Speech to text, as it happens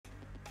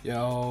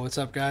Yo, what's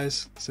up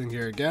guys? Singh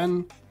here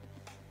again.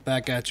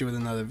 Back at you with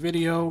another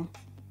video.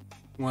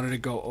 Wanted to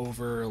go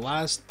over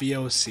last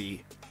VOC.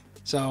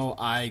 So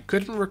I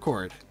couldn't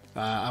record.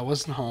 I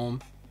wasn't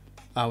home.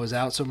 I was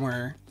out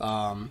somewhere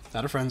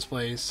at a friend's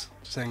place,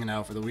 just hanging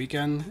out for the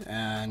weekend,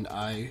 and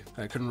I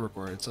couldn't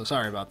record. So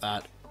sorry about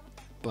that.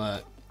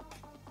 But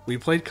we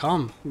played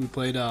CUM.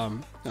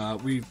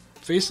 We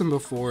faced them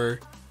before.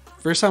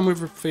 First time we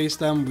faced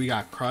them, we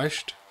got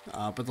crushed.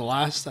 But the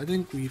last, I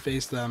think we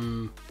faced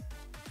them.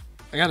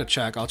 I gotta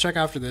check. I'll check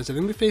after this. I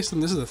think we faced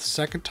them. This is the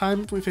second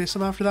time we faced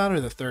them after that,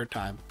 or the third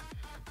time.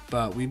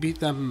 But we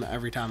beat them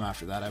every time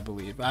after that, I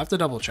believe. I have to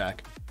double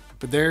check.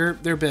 But they're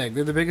big.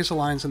 They're the biggest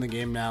alliance in the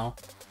game now.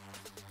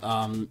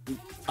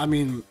 I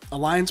mean,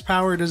 alliance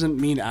power doesn't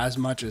mean as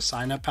much as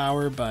sign up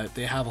power, but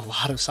they have a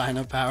lot of sign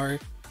up power.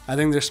 I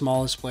think their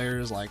smallest player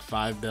is like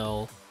 5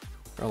 bill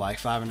or like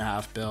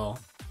 5.5 bill.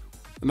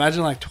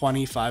 Imagine like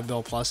 25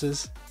 bill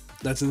pluses.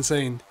 That's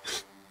insane.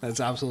 That's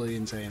absolutely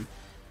insane.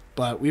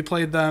 But we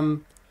played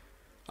them,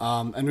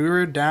 and we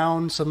were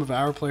down some of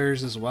our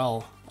players as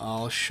well.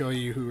 I'll show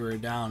you who we were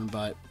down,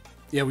 but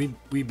yeah, we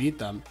beat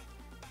them.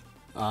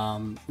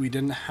 We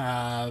didn't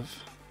have,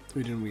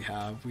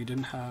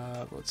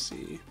 let's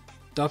see,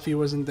 Duffy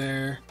wasn't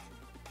there,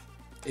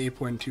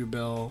 8.2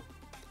 bill,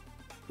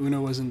 Una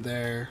wasn't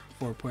there,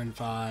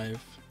 4.5, let's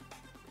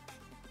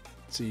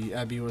see,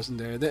 Abby wasn't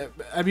there.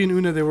 Abby and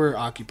Una, they were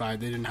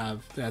occupied, they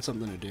had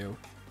something to do.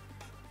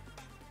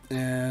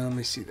 And let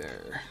me see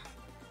there.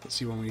 Let's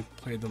see when we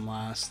played them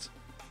last.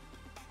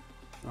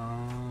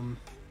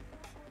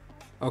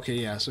 Okay,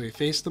 yeah, so we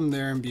faced them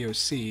there in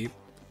BOC.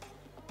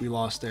 We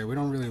lost there. We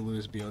don't really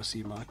lose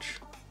BOC much,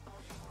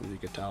 as you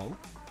could tell.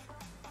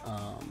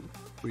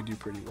 We do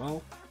pretty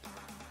well.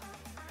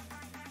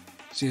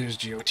 See, there's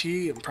GOT.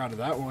 I'm proud of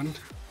that one.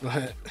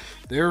 But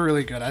they're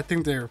really good. I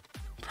think they're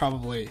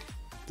probably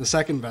the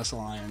second best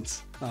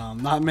alliance.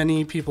 Not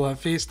many people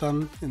have faced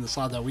them in the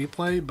slot that we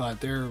play,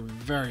 but they're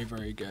very,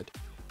 very good.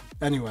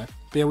 Anyway,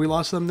 but yeah, we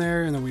lost them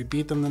there, and then we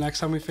beat them the next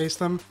time we faced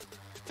them.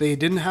 They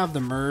didn't have the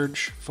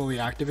merge fully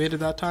activated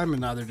that time, and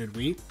neither did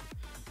we.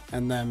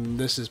 And then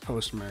this is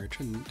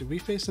post-merge. And did we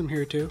face them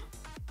here too?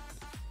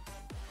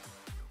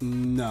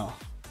 No,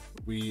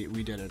 we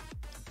didn't.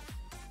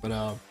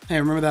 But hey,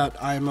 remember that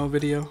IMO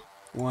video?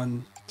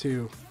 1,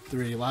 2,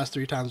 3. Last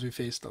 3 times we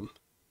faced them.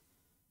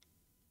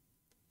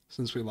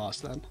 Since we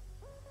lost then.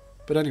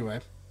 But anyway,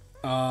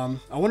 I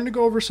wanted to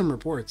go over some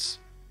reports.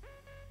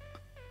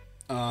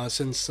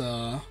 Since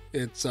I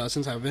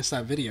missed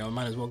that video, I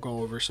might as well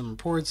go over some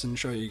reports and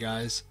show you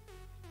guys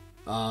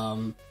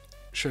how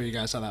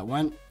that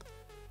went,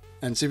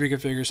 and see if we can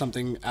figure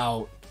something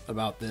out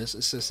about this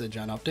assisted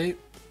gen update.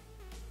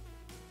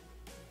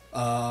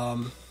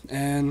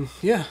 And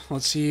yeah,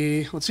 let's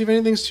see if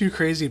anything's too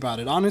crazy about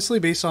it. Honestly,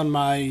 based on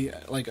my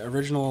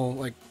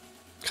original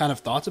kind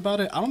of thoughts about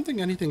it, I don't think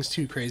anything's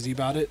too crazy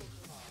about it.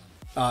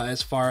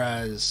 As far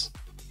as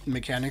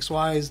mechanics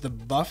wise, the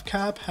buff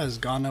cap has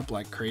gone up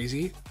like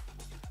crazy,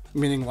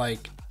 meaning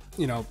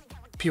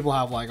people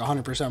have like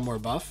 100% more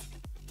buff,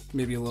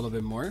 maybe a little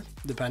bit more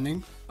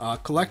depending,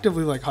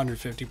 collectively like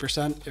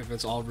 150% if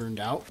it's all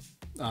ruined out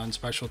on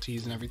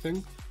specialties and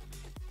everything.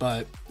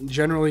 But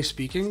generally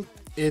speaking,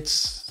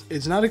 it's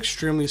not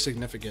extremely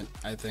significant.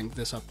 I think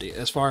this update,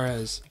 as far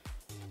as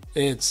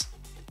it's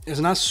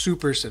not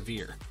super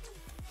severe.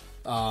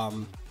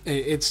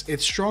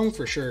 It's strong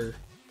for sure,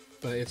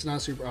 but it's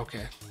not super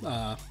okay.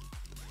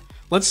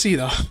 Let's see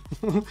though.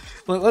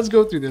 Let's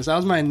go through this. That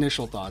was my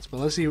initial thoughts, but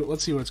let's see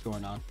what's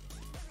going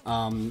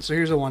on. So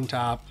here's a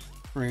 1-tap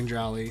range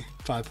rally,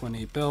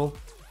 5.8 bill.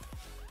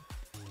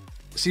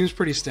 Seems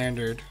pretty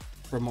standard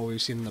from what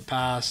we've seen in the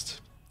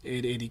past.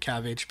 880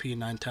 cav HP,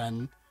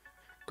 910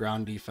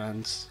 ground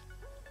defense.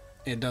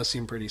 It does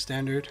seem pretty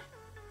standard.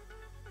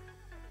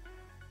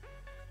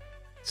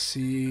 Let's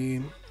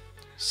see,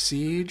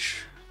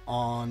 siege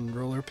on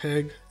roller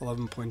pig,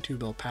 11.2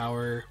 bill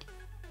power.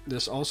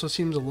 This also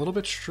seems a little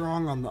bit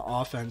strong on the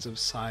offensive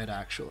side,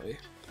 actually.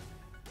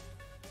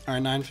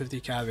 Alright, 950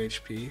 cav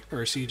HP,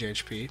 or siege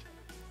HP,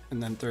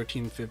 and then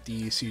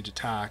 1350 siege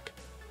attack.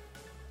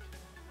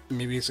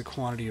 Maybe it's a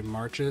quantity of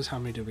marches. How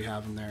many do we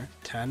have in there?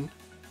 10?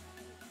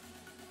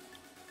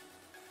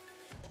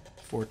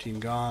 14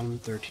 gone,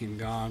 13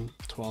 gone,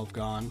 12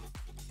 gone,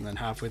 and then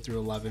halfway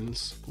through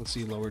 11s. Let's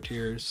see lower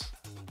tiers.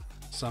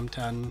 Some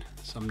 10,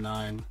 some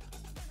 9.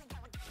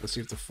 Let's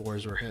see if the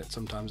 4s were hit.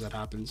 Sometimes that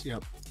happens.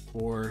 Yep.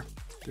 4,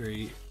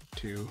 3,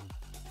 2,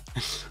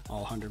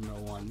 all 100 mil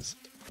ones.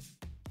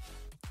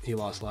 He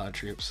lost a lot of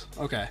troops.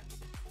 Okay.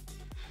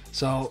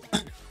 So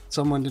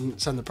someone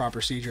didn't send the proper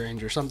siege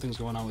range, or something's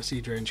going on with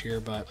siege range here,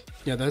 but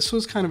yeah, this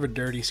was kind of a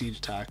dirty siege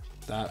attack.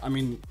 I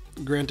mean,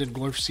 granted,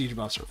 glorf siege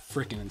buffs are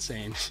freaking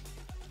insane,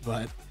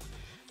 but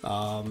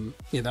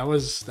yeah, that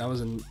was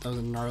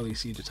a gnarly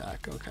siege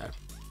attack. Okay.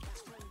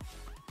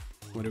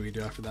 What do we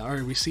do after that? All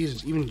right, we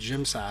siege even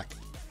Jimsack.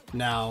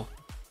 Now,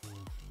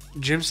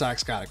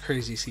 Jimsack's got a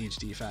crazy siege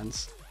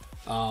defense.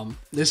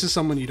 This is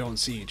someone you don't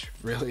siege,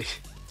 really.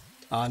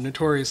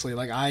 Notoriously,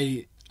 like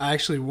I I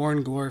actually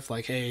warned Glorf,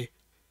 like, hey,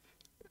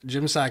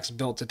 Jimsack's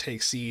built to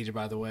take siege,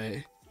 by the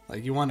way.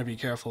 Like, you want to be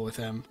careful with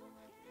him.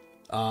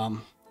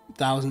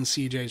 1000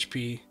 siege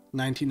HP,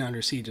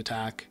 1900 siege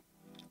attack.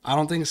 I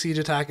don't think siege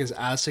attack is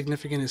as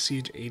significant as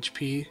siege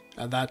HP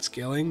at that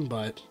scaling,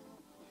 but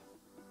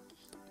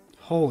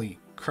holy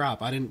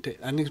crap, I didn't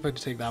expect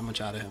to take that much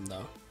out of him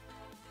though.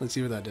 Let's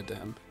see what that did to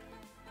him.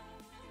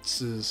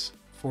 This is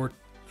 12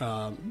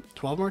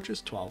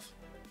 marches? 12.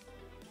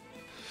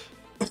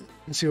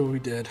 Let's see what we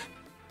did.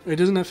 He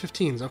doesn't have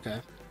 15s, okay.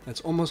 That's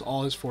almost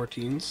all his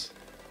 14s.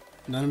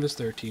 None of his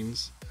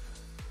 13s.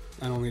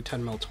 And only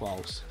 10 mil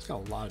 12s. He's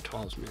got a lot of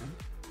 12s, man.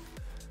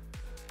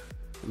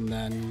 And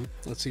then,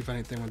 let's see if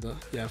anything with the,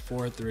 yeah,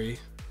 4, 3,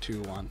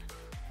 2, 1.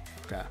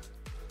 Okay.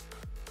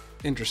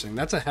 Interesting.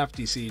 That's a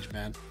hefty siege,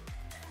 man.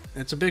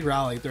 It's a big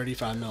rally,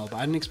 35 mil, but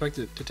I didn't expect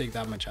it to take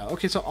that much out.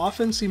 Okay, so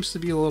offense seems to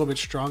be a little bit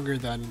stronger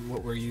than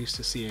what we're used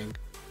to seeing.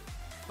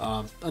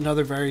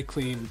 Another very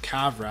clean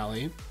Cav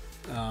rally,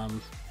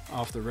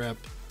 off the rip.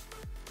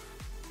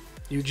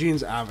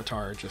 Eugene's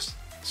avatar just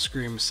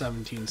screams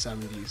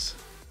 1770s.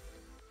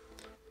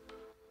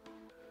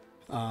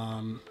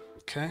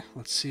 Okay,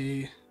 let's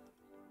see.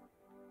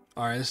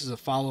 Alright, this is a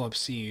follow-up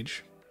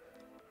siege,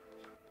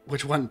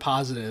 which went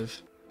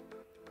positive,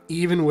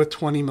 even with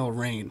 20 mil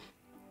rain.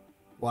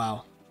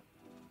 Wow.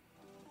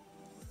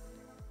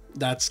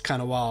 That's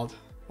kind of wild.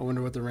 I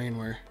wonder what the rain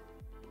were.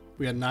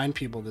 We had 9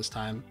 people this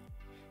time.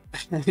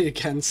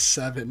 Against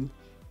 7.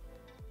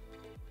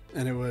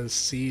 And it was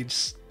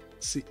siege,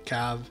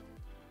 cav,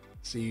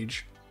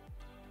 siege,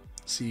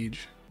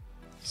 siege,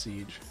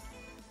 siege,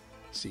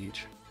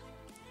 siege.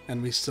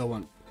 And we still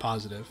went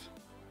positive.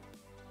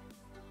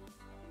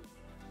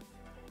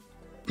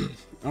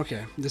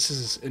 Okay, this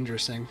is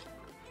interesting.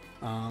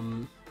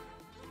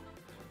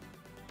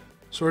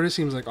 Sort of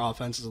seems like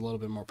offense is a little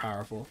bit more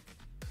powerful.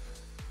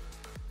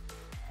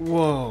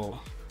 Whoa.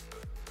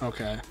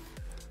 Okay.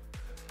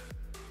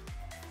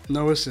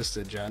 No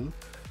assisted gen.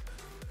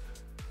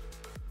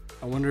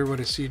 I wonder what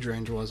his siege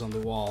range was on the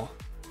wall.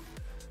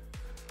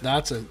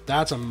 That's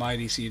a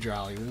mighty siege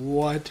rally.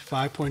 What?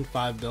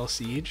 5.5 bill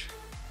siege?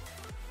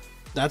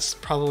 That's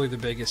probably the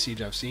biggest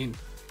siege I've seen.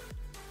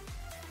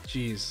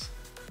 Jeez.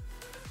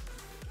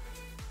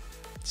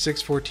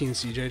 614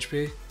 siege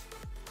HP.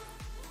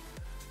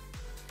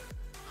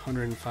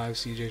 105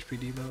 siege HP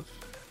debuff.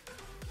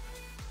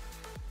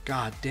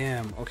 God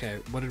damn. Okay,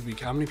 what did we...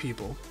 How many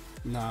people?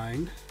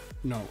 9.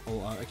 No,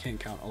 I can't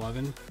count.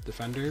 11.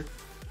 Defender.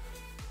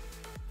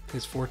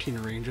 His 14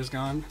 range is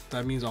gone.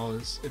 That means all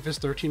his... If his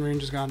 13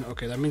 range is gone,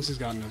 okay, that means he's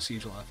got no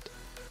siege left.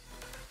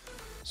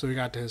 So we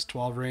got to his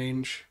 12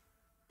 range.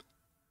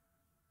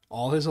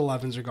 All his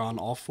 11s are gone.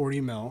 All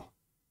 40 mil.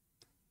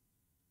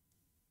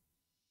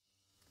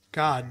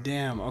 God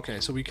damn.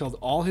 Okay, so we killed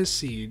all his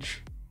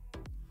siege.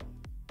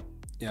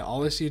 Yeah,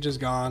 all his siege is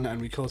gone, and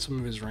we killed some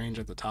of his range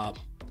at the top.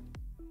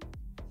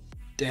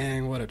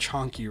 Dang, what a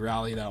chunky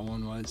rally that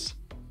one was.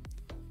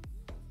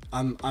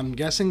 I'm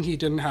guessing he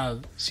didn't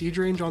have siege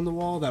range on the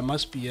wall. That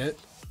must be it.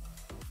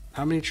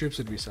 How many troops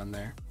did we send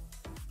there?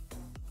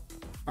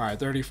 Alright,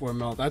 34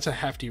 mil. That's a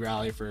hefty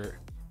rally for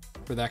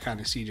that kind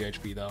of siege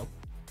HP, though.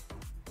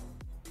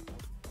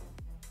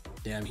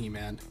 Damn,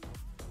 He-Man.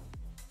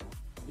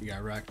 You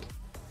got wrecked.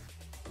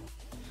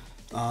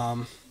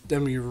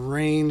 Then we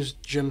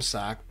ranged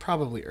Jimsack,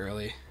 probably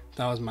early.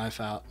 That was my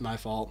fault.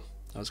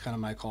 That was kind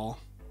of my call.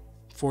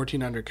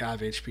 1400 cav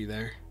HP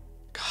there.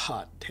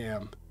 God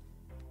damn.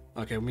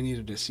 Okay, we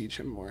needed to siege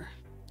him more.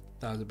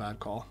 That was a bad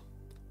call.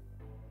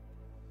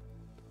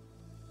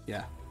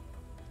 Yeah.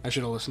 I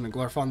should have listened to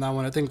Glorf on that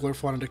one. I think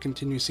Glorf wanted to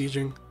continue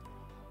sieging,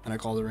 and I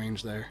called the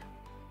range there.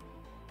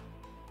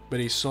 But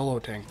he solo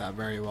tanked that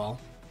very well.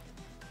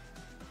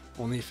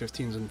 Only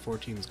 15s and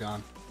 14s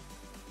gone.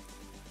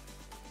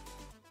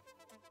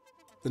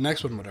 The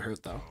next one would have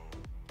hurt though.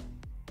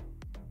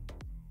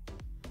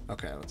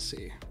 Okay, let's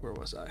see. Where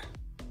was I?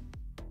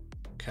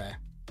 Okay.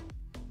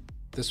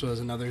 This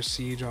was another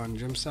siege on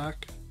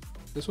Jimsack.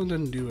 This one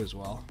didn't do as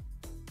well.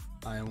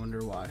 I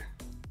wonder why.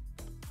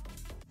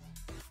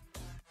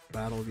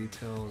 Battle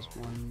details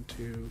 1,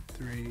 2,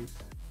 3,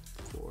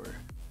 4.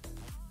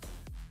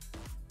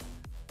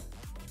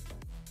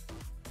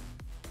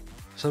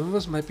 Some of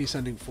us might be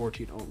sending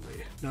 14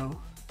 only.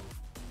 No?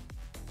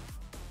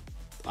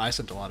 I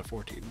sent a lot of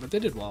 14, but they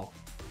did well.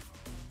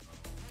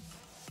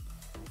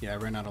 Yeah, I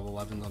ran out of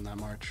 11s on that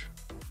march.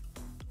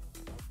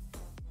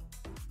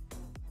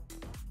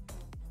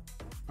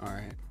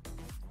 Alright.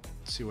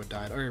 Let's see what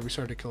died. Alright, we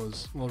started to kill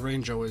his... Well,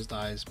 range always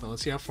dies, but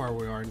let's see how far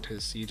we are into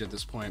his siege at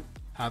this point.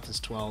 Half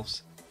his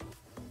 12s.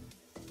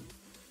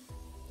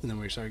 And then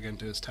we started getting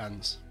to his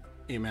 10s.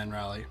 8-man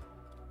rally.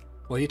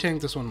 Well, he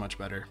tanked this one much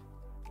better.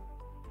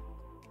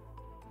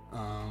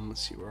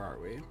 Let's see, where are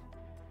we?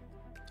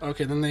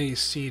 Okay, then they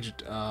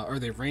sieged, or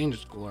they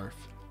ranged Glorf.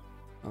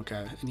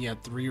 Okay, and he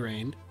had 3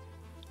 rain.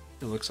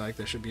 It looks like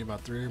there should be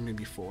about 3 or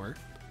maybe 4.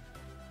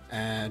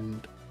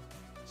 And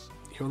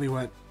he only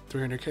went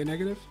 300k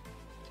negative?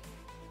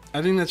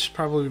 I think that's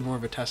probably more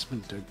of a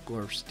testament to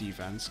Glorf's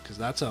defense, because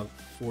that's a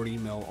 40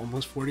 mil,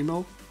 almost 40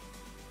 mil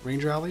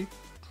range rally.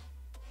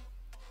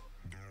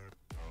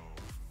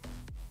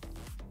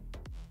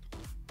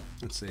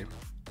 Let's see.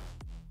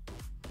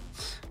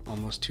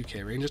 Almost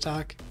 2k range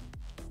attack.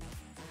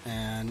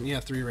 And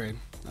yeah, 3 rain.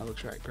 That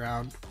looks right.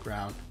 Ground,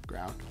 ground,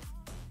 ground.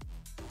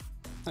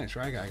 Nice,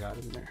 right guy got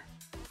in there.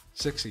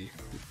 6E,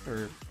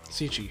 or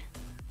Sichi.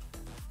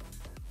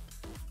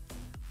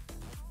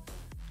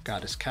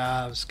 Got his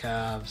calves,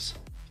 calves,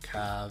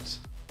 calves.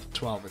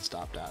 12 it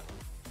stopped at.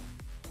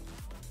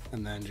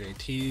 And then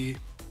JT,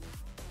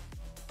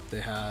 they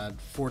had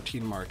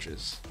 14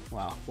 marches.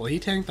 Wow. Well, he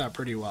tanked that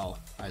pretty well,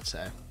 I'd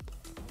say.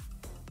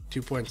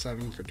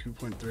 2.7 for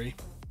 2.3.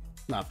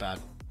 Not bad.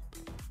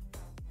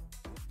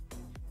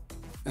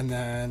 And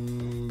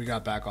then we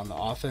got back on the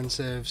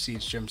offensive.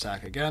 Siege Gym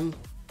Sack again.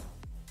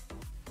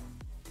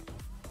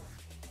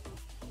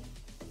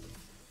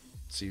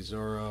 See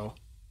Zoro.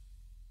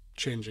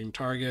 Changing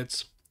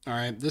targets.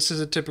 Alright, this is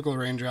a typical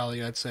range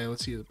rally, I'd say.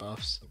 Let's see the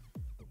buffs.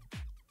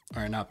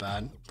 Alright, not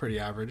bad. Pretty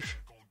average.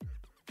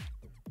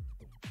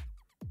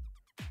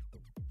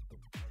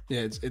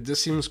 Yeah,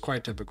 this seems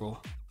quite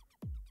typical.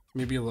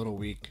 Maybe a little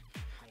weak.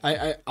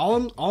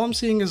 All I'm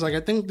seeing is, like, I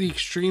think the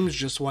extremes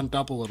just went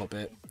up a little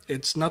bit.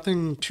 It's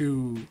nothing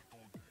too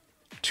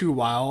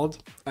wild.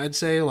 I'd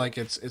say, like,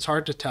 it's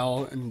hard to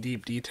tell in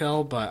deep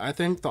detail, but I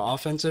think the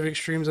offensive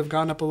extremes have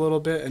gone up a little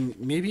bit, and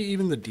maybe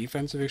even the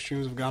defensive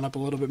extremes have gone up a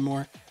little bit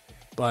more.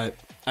 But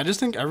I just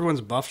think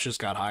everyone's buffs just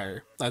got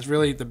higher. That's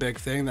really the big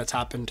thing that's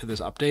happened to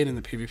this update in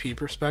the PvP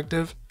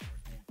perspective.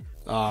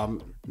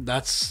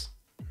 That's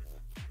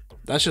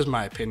just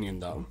my opinion,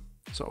 though.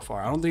 So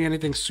far, I don't think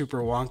anything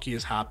super wonky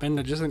has happened.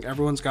 I just think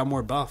everyone's got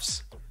more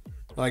buffs.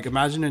 Like,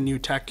 imagine a new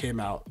tech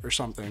came out or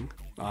something.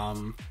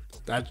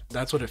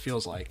 That's what it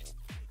feels like.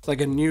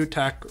 Like a new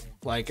tech,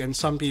 like, and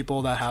some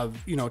people that have,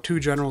 you know, 2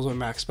 generals with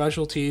max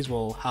specialties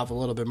will have a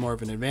little bit more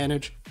of an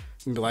advantage.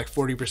 Maybe like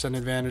 40%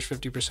 advantage,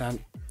 50%,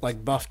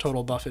 like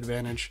total buff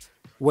advantage.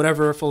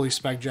 Whatever a fully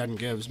spec gen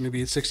gives.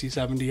 Maybe it's 60,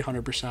 70,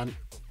 100%.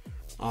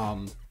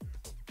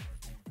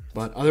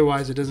 But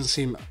otherwise, it doesn't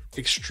seem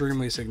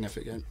extremely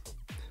significant.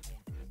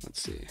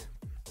 Let's see.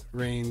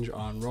 Range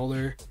on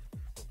roller.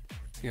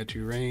 You got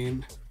 2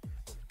 rain.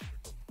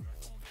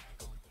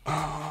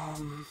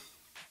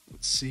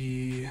 Let's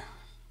see.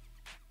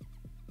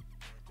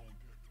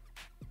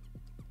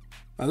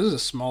 Oh, this is a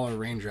smaller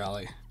range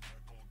rally.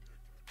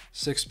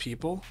 6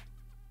 people.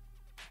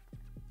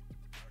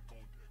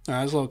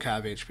 That's low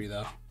cav HP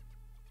though.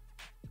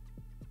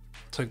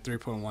 Took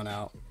 3.1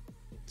 out.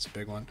 It's a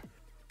big one.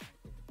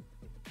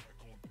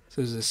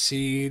 So there's a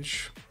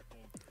siege.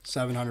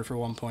 700 for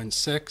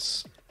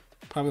 1.6.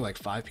 Probably like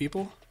 5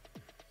 people.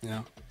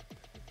 Yeah.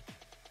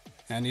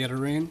 And he had a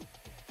rain.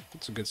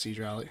 It's a good siege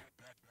rally.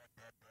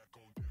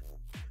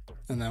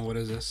 And then what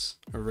is this?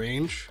 A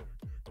range?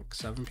 Like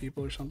 7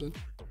 people or something?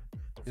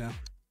 Yeah.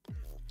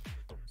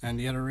 And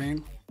he had a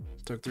rain.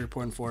 Took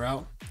 3.4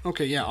 out.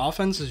 Okay, yeah,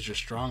 offense is just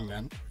strong,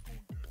 man.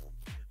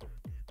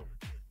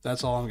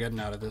 That's all I'm getting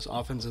out of this.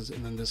 Offense is,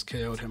 and then this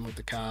KO'd him with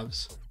the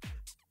calves.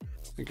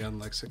 Again,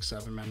 like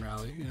 6-7 man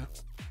rally, yeah.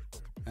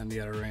 And he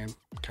had a rain,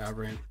 cav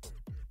rain.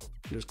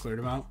 Just cleared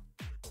him out.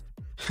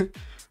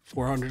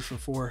 400 for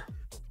 4.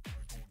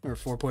 Or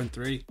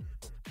 4.3.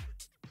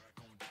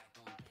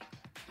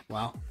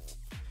 Wow.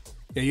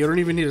 Yeah, you don't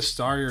even need a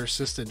star your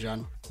assisted,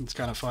 John. It's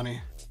kind of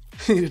funny.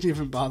 You didn't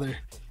even bother.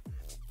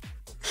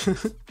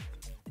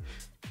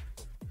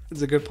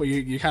 It's a good point.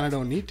 You kind of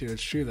don't need to.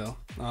 It's true, though.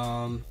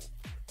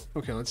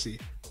 Okay, let's see.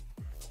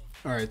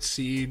 All right,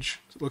 siege.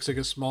 It looks like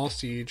a small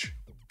siege.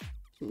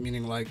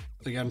 Meaning, like,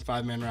 again,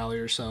 5-man rally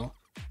or so.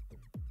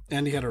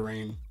 And he had a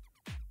rain.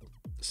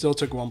 Still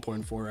took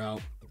 1.4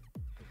 out.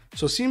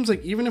 So it seems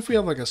like even if we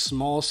have, like, a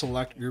small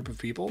select group of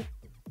people,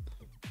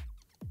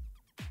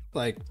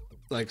 like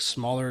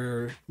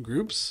smaller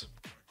groups,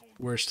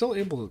 we're still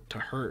able to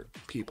hurt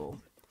people.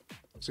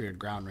 It's like a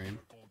ground rain.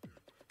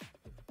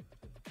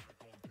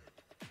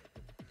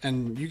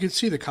 And you can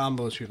see the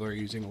combos people are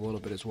using a little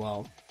bit as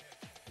well.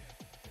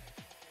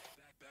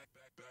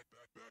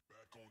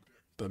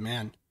 But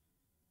man,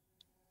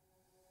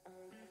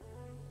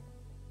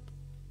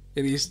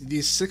 yeah,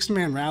 these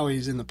 6-man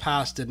rallies in the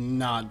past did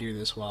not do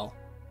this well.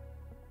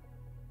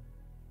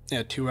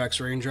 Yeah,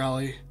 2x range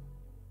rally.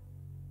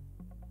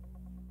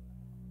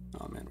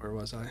 Oh man, where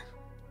was I?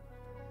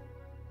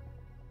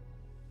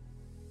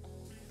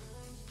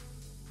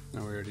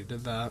 No, we already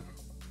did that.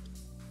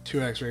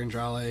 2x range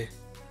rally.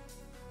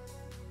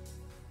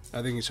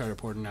 I think he started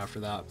porting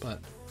after that, but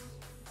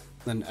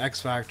then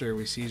X Factor,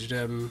 we sieged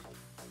him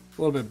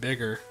a little bit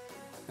bigger,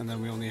 and then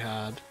we only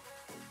had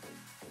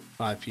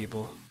 5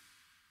 people.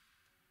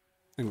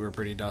 I think we were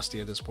pretty dusty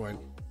at this point.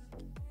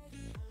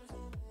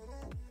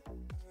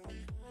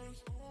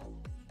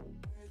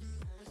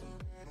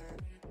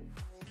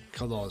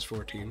 Killed all his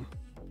 14.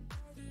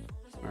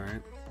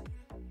 Alright.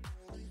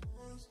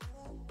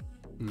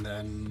 And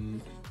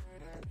then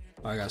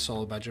I got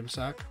soloed by Gym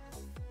Sack.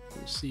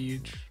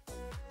 Siege.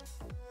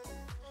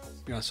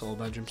 Got sold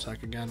by Gym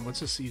Sack again.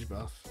 What's his siege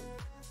buff?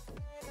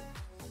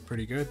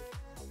 Pretty good.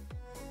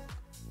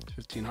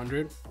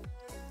 1500.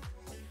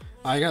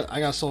 I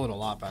got sold a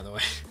lot, by the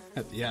way,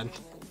 at the end.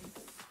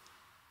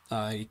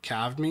 He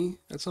calved me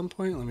at some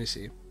point. Let me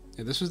see.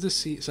 Yeah, this was the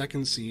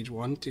second siege.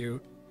 1,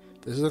 2.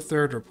 This is the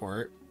third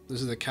report.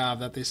 This is the cav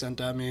that they sent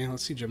at me.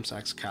 Let's see Gym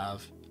Sack's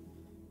cav.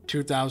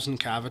 2000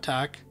 cav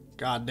attack.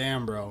 God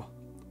damn, bro.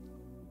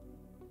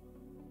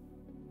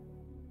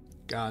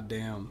 God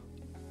damn.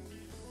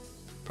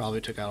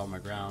 Probably took out all my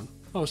ground.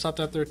 Oh, stopped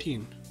at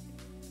 13.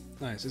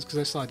 Nice. It's because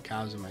I still had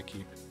calves in my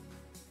keep.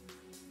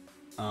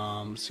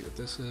 Let's see what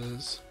this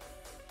is.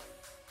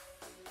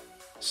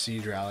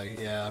 Siege rally.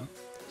 Yeah.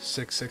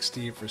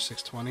 660 for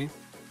 620.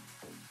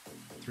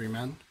 3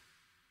 men.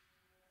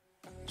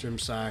 Gym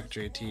Sack,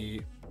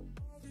 JT,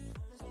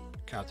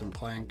 Captain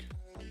Plank.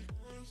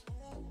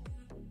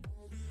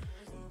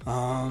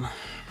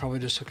 Probably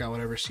just took out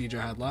whatever siege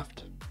I had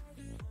left.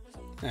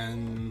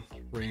 And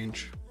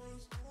range.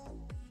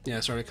 Yeah,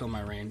 I started killing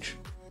my range.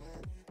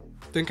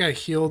 I think I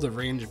healed a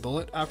ranged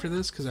bullet after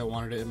this because I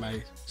wanted it in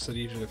my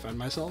city to defend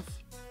myself.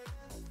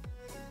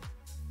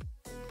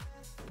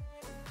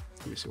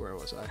 Let me see, where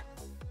was I?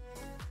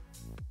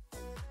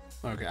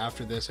 Okay,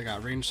 after this I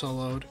got range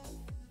soloed.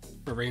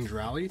 Or range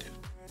rallied.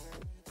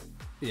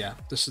 Yeah,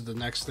 this is the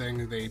next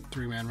thing. They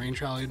 3-man range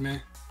rallied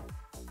me.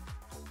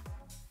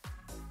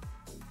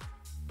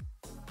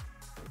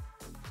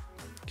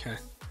 Okay.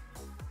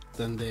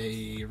 Then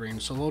they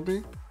range soloed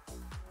me.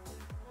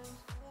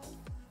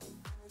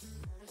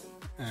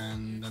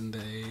 And then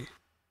they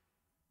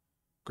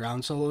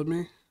ground soloed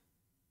me.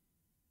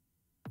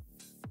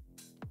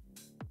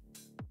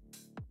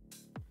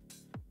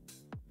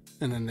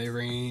 And then they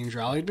range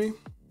rallied me.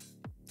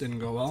 Didn't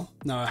go well.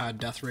 Now I had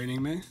death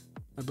raining me,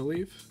 I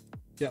believe.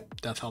 Yep,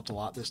 death helped a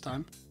lot this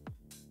time.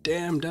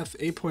 Damn, death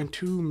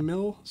 8.2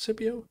 mil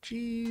Scipio.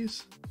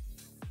 Jeez.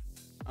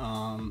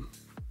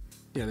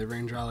 Yeah, they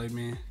range rallied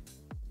me.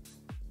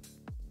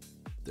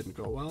 Didn't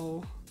go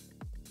well.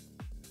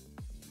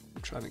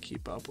 I'm trying to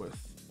keep up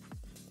with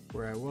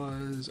where I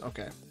was.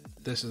 Okay,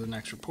 this is the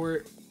next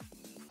report.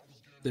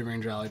 They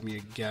range rallied me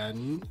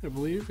again, I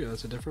believe. Yeah,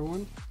 that's a different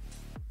one.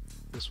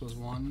 This was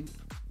 1.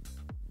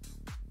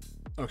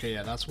 Okay,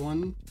 yeah, that's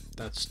 1.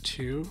 That's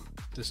 2.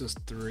 This is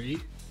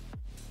 3.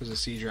 There's a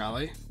siege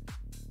rally,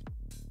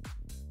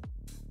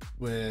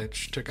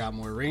 which took out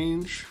more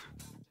range.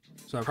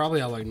 So I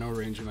probably have like no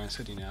range in my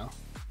city now.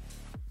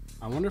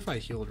 I wonder if I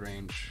healed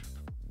range.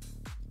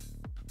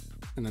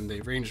 And then they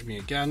ranged me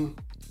again.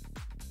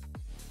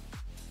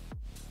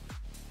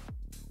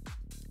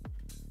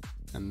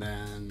 And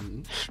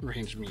then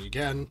ranged me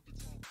again.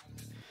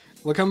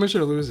 Look how much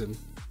they're losing.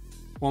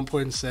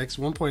 1.6,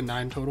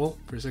 1.9 total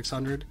for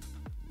 600.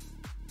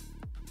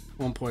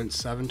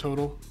 1.7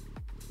 total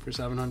for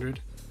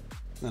 700.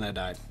 Then I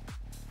died.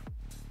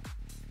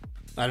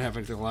 I didn't have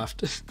anything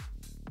left.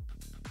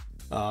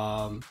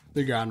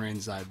 The ground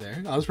rains died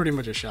there. I was pretty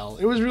much a shell.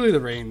 It was really the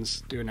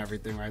rains doing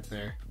everything right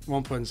there.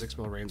 1.6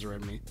 mil rains were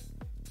in me.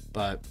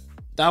 But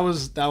that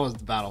was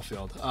the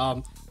battlefield.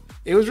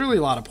 It was really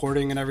a lot of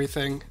porting and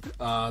everything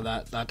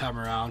that time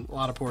around. A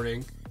lot of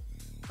porting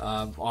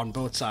on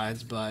both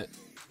sides. But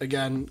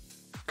again,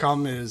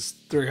 CUM is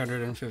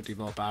 350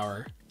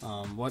 willpower.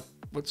 What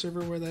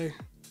server were they?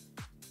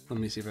 Let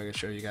me see if I can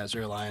show you guys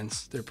their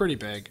alliance. They're pretty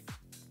big.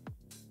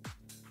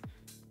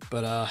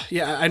 But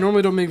yeah, I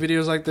normally don't make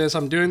videos like this.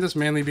 I'm doing this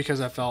mainly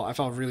because I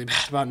felt really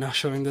bad about not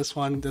showing this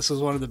one. This was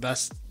one of the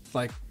best,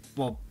 like,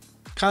 well,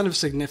 kind of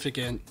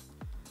significant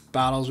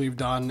battles we've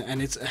done,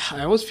 and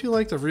I always feel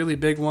like the really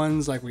big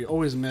ones, like, we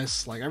always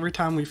miss. Like, every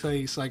time we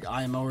face like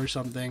IMO or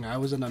something, I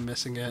always end up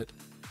missing it.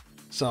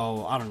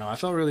 So I don't know, I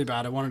felt really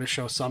bad. I wanted to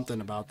show something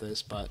about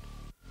this, but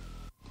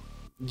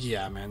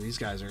yeah, man, these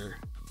guys are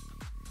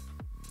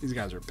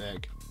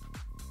big.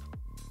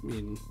 I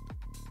mean,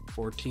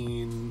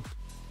 14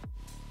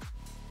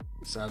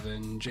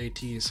 7,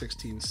 JT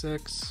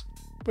 16.6.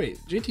 Wait,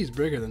 JT's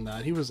bigger than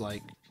that. He was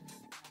like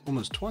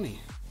almost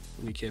 20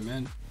 when he came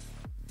in.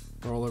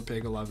 Roller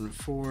Pig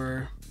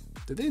 11.4.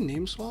 Did they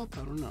name swap?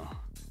 I don't know.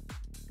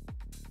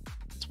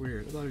 It's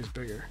weird. I thought he was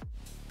bigger.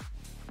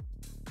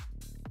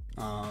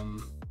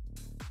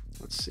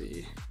 Let's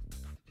see.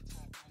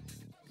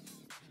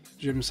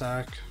 Gym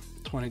Sack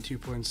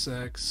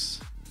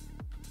 22.6.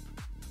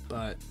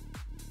 But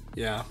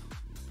yeah,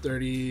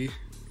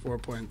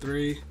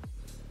 34.3.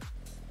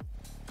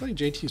 I think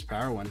JT's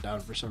power went down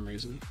for some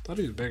reason. Thought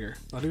he was bigger.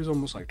 Thought he was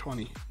almost like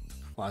 20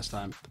 last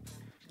time.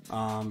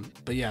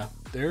 But yeah,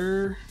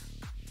 they're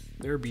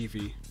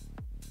beefy.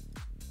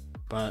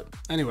 But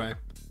anyway,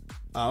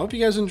 I hope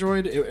you guys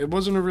enjoyed. It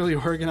wasn't a really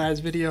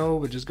organized video,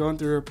 but just going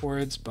through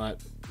reports. But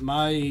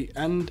my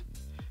end,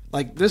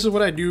 like, this is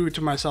what I do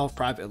to myself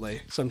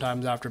privately.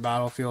 Sometimes after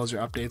battlefields or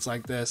updates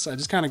like this, I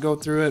just kind of go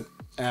through it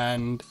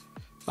and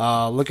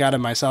look at it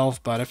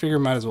myself. But I figure I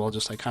might as well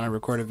just like kind of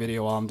record a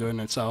video while I'm doing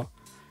it. So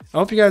I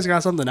hope you guys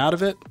got something out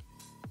of it.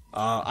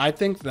 I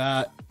think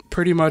that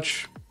pretty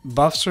much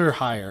buffs are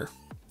higher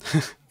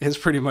is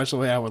pretty much the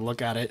way I would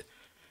look at it.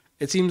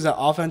 it seems that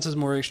offense is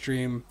more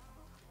extreme.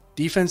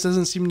 Defense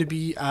doesn't seem to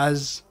be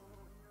as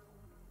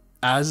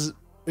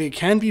it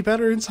can be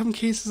better in some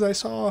cases. I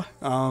saw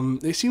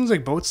it seems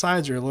like both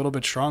sides are a little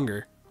bit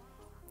stronger.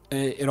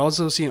 It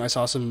also seemed I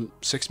saw some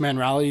 6-man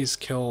rallies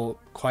kill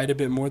quite a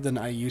bit more than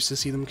I used to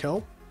see them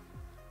kill,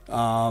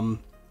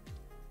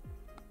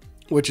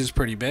 which is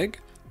pretty big.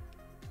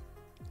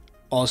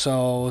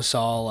 Also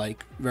saw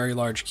like very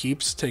large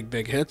keeps take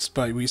big hits,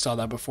 but we saw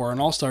that before in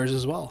All-Stars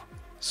as well.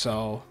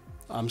 So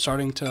I'm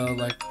starting to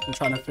I'm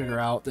trying to figure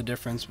out the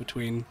difference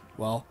between,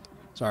 well,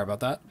 sorry about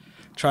that.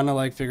 Trying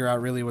to figure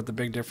out really what the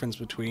big difference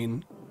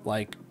between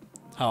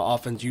how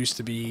offense used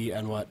to be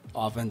and what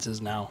offense is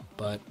now.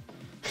 But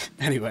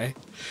anyway,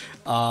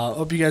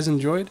 hope you guys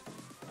enjoyed.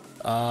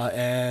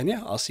 And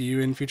yeah, I'll see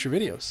you in future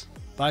videos.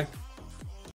 Bye.